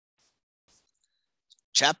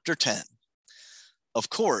Chapter 10.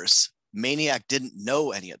 Of course, Maniac didn't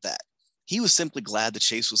know any of that. He was simply glad the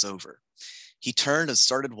chase was over. He turned and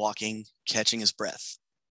started walking, catching his breath.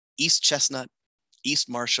 East Chestnut, East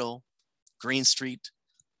Marshall, Green Street,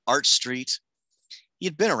 Arch Street. He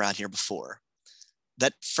had been around here before.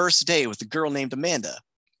 That first day with a girl named Amanda.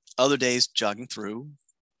 Other days jogging through.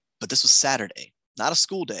 But this was Saturday, not a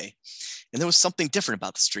school day. And there was something different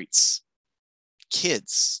about the streets.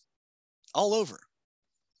 Kids. All over.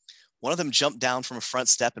 One of them jumped down from a front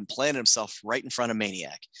step and planted himself right in front of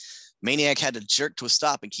Maniac. Maniac had to jerk to a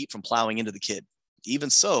stop and keep from plowing into the kid. Even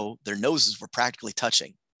so, their noses were practically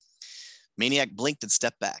touching. Maniac blinked and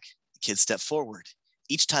stepped back. The kid stepped forward.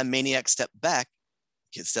 Each time Maniac stepped back,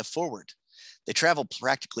 the kid stepped forward. They traveled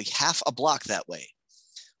practically half a block that way.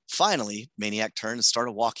 Finally, Maniac turned and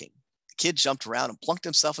started walking. The kid jumped around and plunked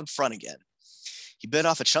himself in front again. He bit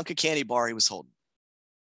off a chunk of candy bar he was holding.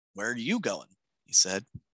 "Where are you going?" he said.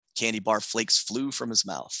 Candy bar flakes flew from his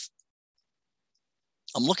mouth.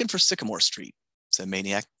 "I'm looking for Sycamore Street," said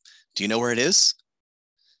Maniac. "Do you know where it is?"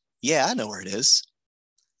 "Yeah, I know where it is."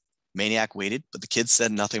 Maniac waited, but the kid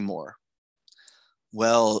said nothing more.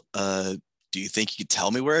 "Well, do you think you could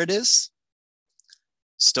tell me where it is?"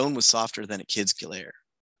 Stone was softer than a kid's glare.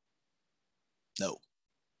 "No."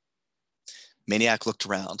 Maniac looked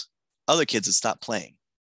around. Other kids had stopped playing,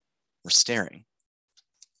 were staring.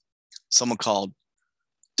 Someone called,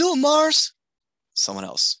 "Do it, Mars!" Someone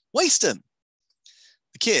else, "Waste him!"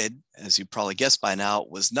 The kid, as you probably guessed by now,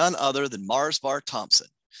 was none other than Mars Bar Thompson.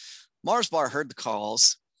 Mars Bar heard the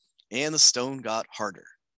calls, and the stone got harder.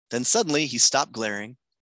 Then suddenly he stopped glaring.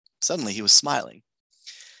 Suddenly he was smiling.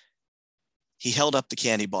 He held up the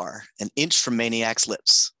candy bar, an inch from Maniac's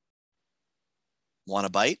lips. "Want a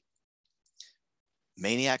bite?"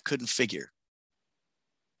 Maniac couldn't figure.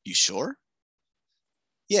 "You sure?"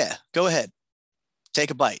 "Yeah, go ahead. Take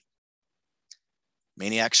a bite."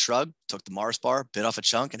 Maniac shrugged, took the Mars bar, bit off a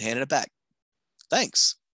chunk, and handed it back.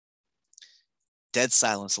 "Thanks." Dead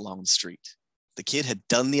silence along the street. The kid had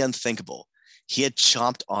done the unthinkable. He had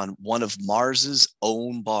chomped on one of Mars's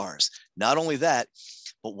own bars. Not only that,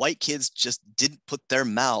 but white kids just didn't put their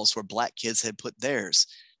mouths where black kids had put theirs,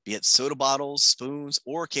 be it soda bottles, spoons,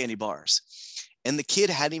 or candy bars. And the kid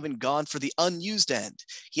hadn't even gone for the unused end.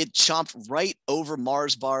 He had chomped right over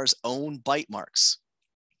Mars Bar's own bite marks.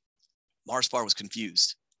 Mars Bar was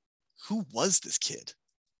confused. Who was this kid?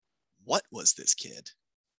 What was this kid?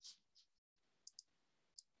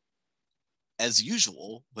 As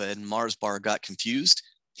usual, when Mars Bar got confused,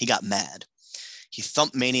 he got mad. He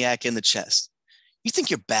thumped Maniac in the chest. "You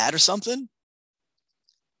think you're bad or something?"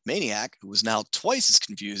 Maniac, who was now twice as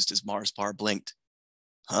confused as Mars Bar, blinked.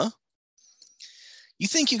 "Huh? You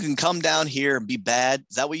think you can come down here and be bad?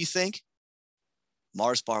 Is that what you think?"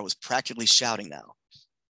 Mars Bar was practically shouting now.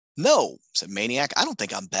 "No," said Maniac. "I don't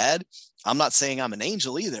think I'm bad. I'm not saying I'm an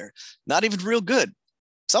angel either. Not even real good.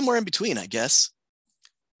 Somewhere in between, I guess."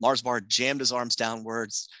 Mars Bar jammed his arms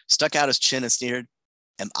downwards, stuck out his chin and sneered.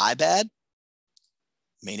 "Am I bad?"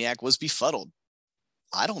 Maniac was befuddled.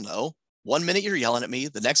 "I don't know. One minute you're yelling at me.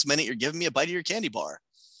 The next minute you're giving me a bite of your candy bar."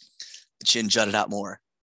 The chin jutted out more.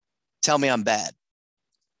 "Tell me I'm bad."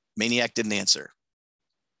 Maniac didn't answer.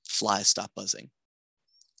 Flies stopped buzzing.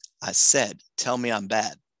 "I said, tell me I'm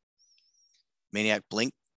bad." Maniac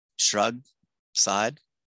blinked, shrugged, sighed.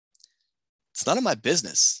 "It's none of my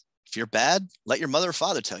business. If you're bad, let your mother or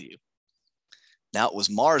father tell you." Now it was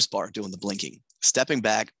Mars Bar doing the blinking, stepping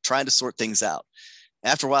back, trying to sort things out.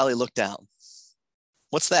 After a while, he looked down.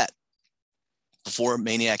 "What's that?" Before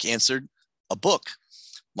Maniac answered, "A book."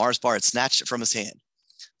 Mars Bar had snatched it from his hand.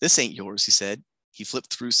 "This ain't yours," he said. He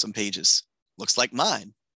flipped through some pages. "Looks like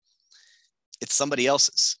mine." "It's somebody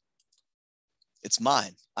else's." "It's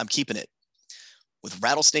mine. I'm keeping it." With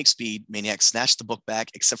rattlesnake speed, Maniac snatched the book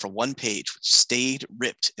back except for one page, which stayed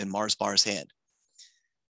ripped in Mars Bar's hand.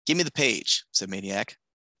 "Give me the page," said Maniac.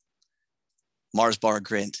 Mars Bar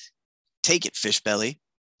grinned. "Take it, fish belly."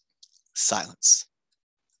 Silence.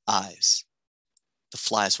 Eyes. The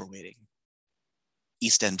flies were waiting.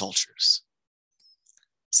 East End vultures.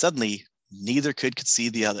 Suddenly, neither could see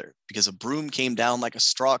the other because a broom came down like a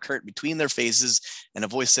straw curtain between their faces and a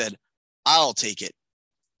voice said, "I'll take it."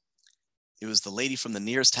 It was the lady from the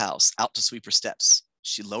nearest house, out to sweep her steps.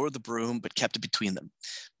 She lowered the broom, but kept it between them.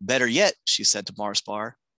 "Better yet," she said to Mars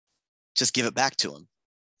Bar, "just give it back to him."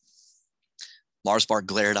 Mars Bar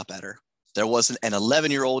glared up at her. There wasn't an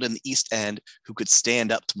 11-year-old in the East End who could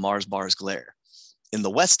stand up to Mars Bar's glare. In the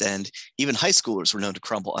West End, even high schoolers were known to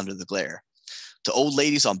crumble under the glare. To old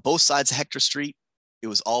ladies on both sides of Hector Street, it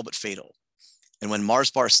was all but fatal. And when Mars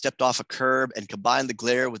Bar stepped off a curb and combined the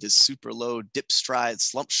glare with his super low dip stride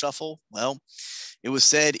slump shuffle, well, it was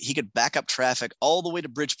said he could back up traffic all the way to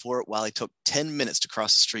Bridgeport while he took 10 minutes to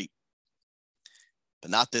cross the street.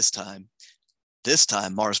 But not this time. This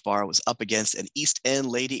time, Mars Bar was up against an East End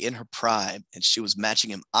lady in her prime, and she was matching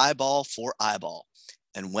him eyeball for eyeball.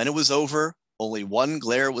 And when it was over, only one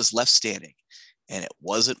glare was left standing, and it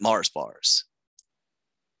wasn't Mars Bar's.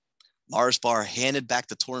 Mars Bar handed back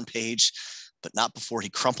the torn page, but not before he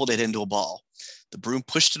crumpled it into a ball. The broom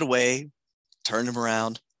pushed it away, turned him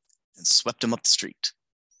around, and swept him up the street.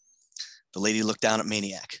 The lady looked down at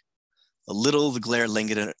Maniac. A little of the glare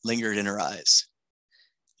lingered in her eyes.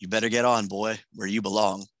 You better get on, boy, where you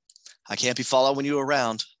belong. I can't be following you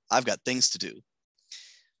around. I've got things to do.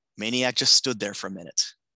 Maniac just stood there for a minute.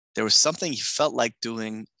 There was something he felt like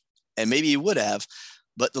doing, and maybe he would have,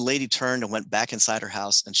 but the lady turned and went back inside her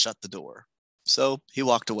house and shut the door. So he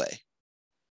walked away.